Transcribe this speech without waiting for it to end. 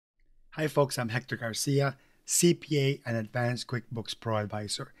Hi folks, I'm Hector Garcia, CPA and Advanced QuickBooks Pro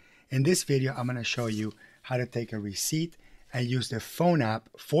Advisor. In this video, I'm going to show you how to take a receipt and use the phone app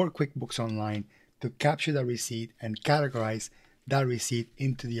for QuickBooks Online to capture the receipt and categorize that receipt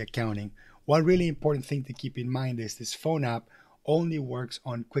into the accounting. One really important thing to keep in mind is this phone app only works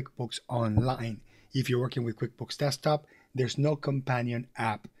on QuickBooks Online. If you're working with QuickBooks Desktop, there's no companion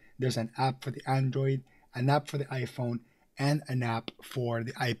app. There's an app for the Android, an app for the iPhone, and an app for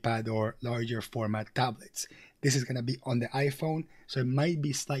the iPad or larger format tablets. This is going to be on the iPhone, so it might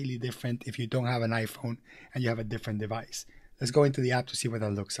be slightly different if you don't have an iPhone and you have a different device. Let's go into the app to see what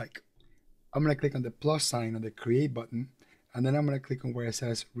that looks like. I'm going to click on the plus sign on the create button, and then I'm going to click on where it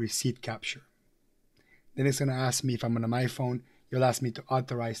says receipt capture. Then it's going to ask me if I'm on my phone. You'll ask me to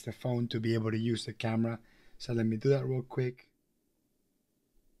authorize the phone to be able to use the camera. So let me do that real quick.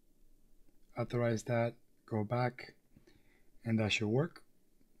 Authorize that, go back, and that should work.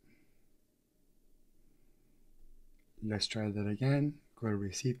 Let's try that again. Go to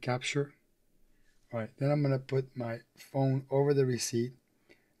receipt capture. All right, then I'm going to put my phone over the receipt,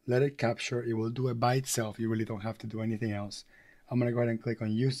 let it capture. It will do it by itself. You really don't have to do anything else. I'm going to go ahead and click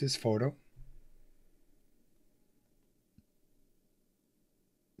on use this photo.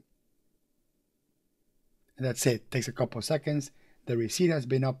 And that's it. Takes a couple of seconds. The receipt has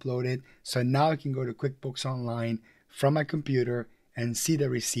been uploaded. So now I can go to QuickBooks Online from my computer and see the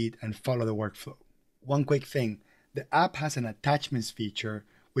receipt and follow the workflow. One quick thing, the app has an attachments feature,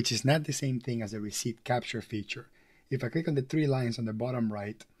 which is not the same thing as a receipt capture feature. If I click on the three lines on the bottom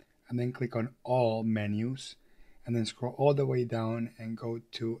right and then click on all menus and then scroll all the way down and go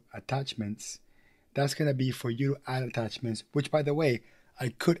to attachments, that's going to be for you to add attachments, which by the way, I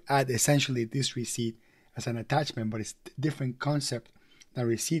could add essentially this receipt as an attachment, but it's a different concept than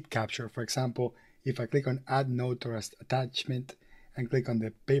receipt capture. For example, if I click on add note or attachment and click on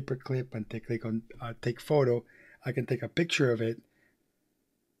the paper clip and click on take photo, I can take a picture of it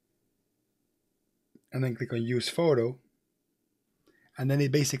and then click on use photo, and then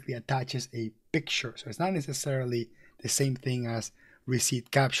it basically attaches a picture. So it's not necessarily the same thing as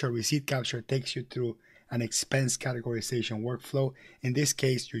receipt capture. Receipt capture takes you through an expense categorization workflow. In this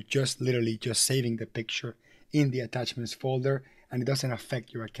case, you're just literally just saving the picture in the attachments folder, and it doesn't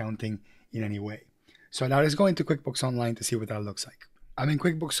affect your accounting in any way. So now let's go into QuickBooks Online to see what that looks like. I'm in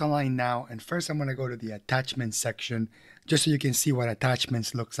QuickBooks Online now, and first I'm going to go to the attachments section just so you can see what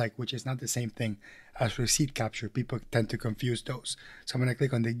attachments looks like, which is not the same thing as receipt capture. People tend to confuse those. So I'm going to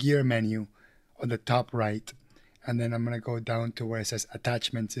click on the gear menu on the top right, and then I'm going to go down to where it says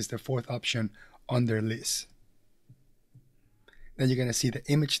attachments is the fourth option under list. Then you're going to see the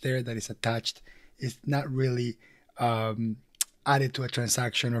image there that is attached. It's not really added to a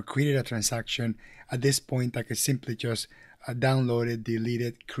transaction or created a transaction. At this point, I could simply just download it, delete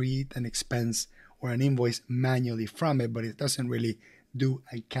it, create an expense or an invoice manually from it, but it doesn't really do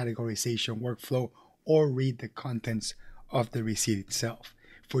a categorization workflow or read the contents of the receipt itself.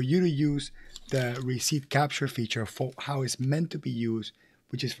 For you to use the receipt capture feature for how it's meant to be used,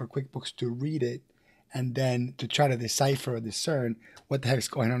 which is for QuickBooks to read it and then to try to decipher or discern what the heck is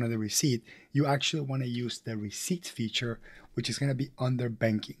going on in the receipt, you actually want to use the receipts feature, which is going to be under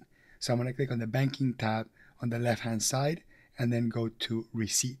banking. So I'm going to click on the banking tab on the left hand side and then go to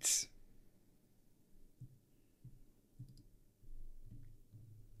receipts.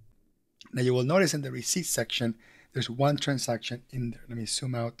 Now you will notice in the receipts section, there's one transaction in there. Let me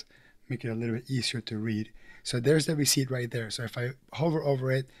zoom out, make it a little bit easier to read. So there's the receipt right there. So if I hover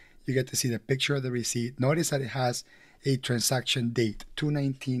over it, you get to see the picture of the receipt. Notice that it has a transaction date,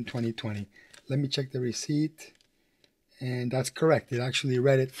 2/19/2020. Let me check the receipt, and that's correct. It actually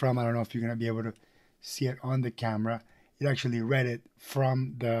read it from, I don't know if you're going to be able to see it on the camera. It actually read it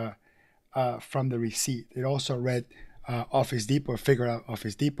from the receipt. It also read Office Depot, figure out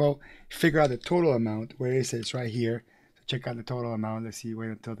Office Depot, figure out the total amount. Where is it? It's right here. So check out the total amount. Let's see, wait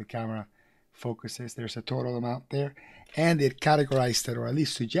until the camera focuses. There's a total amount there, and it categorized it, or at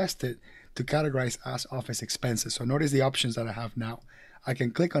least suggested to categorize as office expenses. So notice the options that I have now. I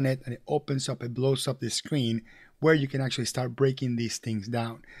can click on it and it opens up, it blows up the screen where you can actually start breaking these things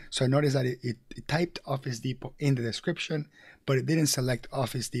down. So notice that it typed Office Depot in the description, but it didn't select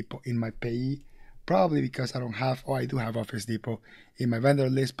Office Depot in my payee, probably because I don't have, I do have Office Depot in my vendor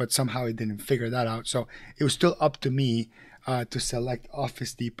list, but somehow it didn't figure that out. So it was still up to me to select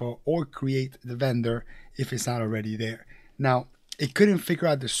Office Depot or create the vendor if it's not already there. Now, it couldn't figure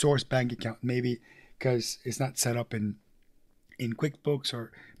out the source bank account, maybe because it's not set up in QuickBooks,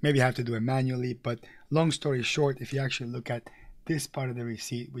 or maybe you have to do it manually. But long story short, if you actually look at this part of the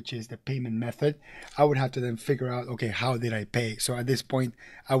receipt, which is the payment method, I would have to then figure out, okay, how did I pay? So at this point,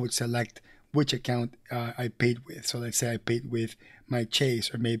 I would select which account I paid with. So let's say I paid with my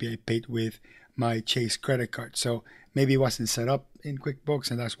Chase, or maybe I paid with my Chase credit card. So maybe it wasn't set up in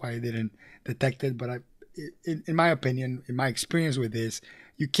QuickBooks, and that's why I didn't detect it. But in my opinion, in my experience with this,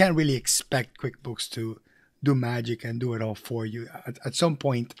 you can't really expect QuickBooks to do magic and do it all for you. At some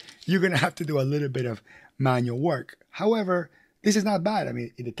point, you're going to have to do a little bit of manual work. However, this is not bad. I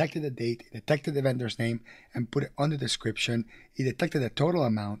mean, it detected the date, it detected the vendor's name, and put it on the description. It detected the total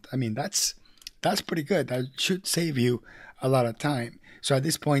amount. I mean, that's pretty good. That should save you a lot of time. So at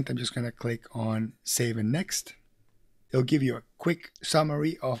this point, I'm just going to click on Save and Next. It'll give you a quick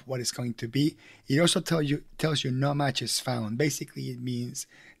summary of what it's going to be. It also tells you no matches found. Basically, it means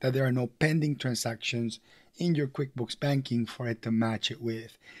that there are no pending transactions in your QuickBooks banking for it to match it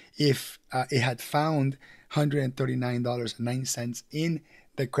with. If it had found $139.09 in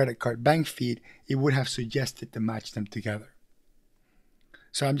the credit card bank feed, it would have suggested to match them together.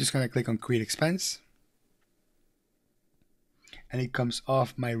 So I'm just going to click on Create Expense, and it comes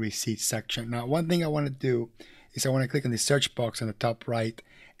off my receipts section. Now, one thing I want to do is I want to click on the search box on the top right,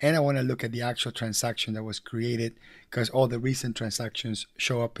 and I want to look at the actual transaction that was created, because all the recent transactions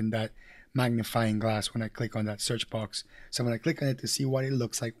show up in that magnifying glass when I click on that search box. So I'm going to click on it to see what it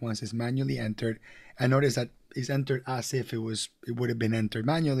looks like once it's manually entered, and notice that it's entered as if it would have been entered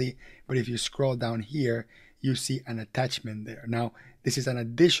manually. But if you scroll down here, you see an attachment there. Now, this is an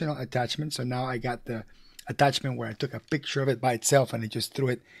additional attachment. So now I got the attachment where I took a picture of it by itself and I just threw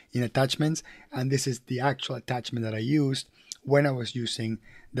it in attachments. And this is the actual attachment that I used when I was using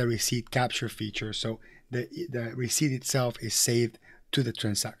the receipt capture feature. So the receipt itself is saved to the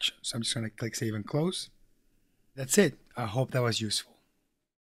transaction. So I'm just going to click Save and Close. That's it. I hope that was useful.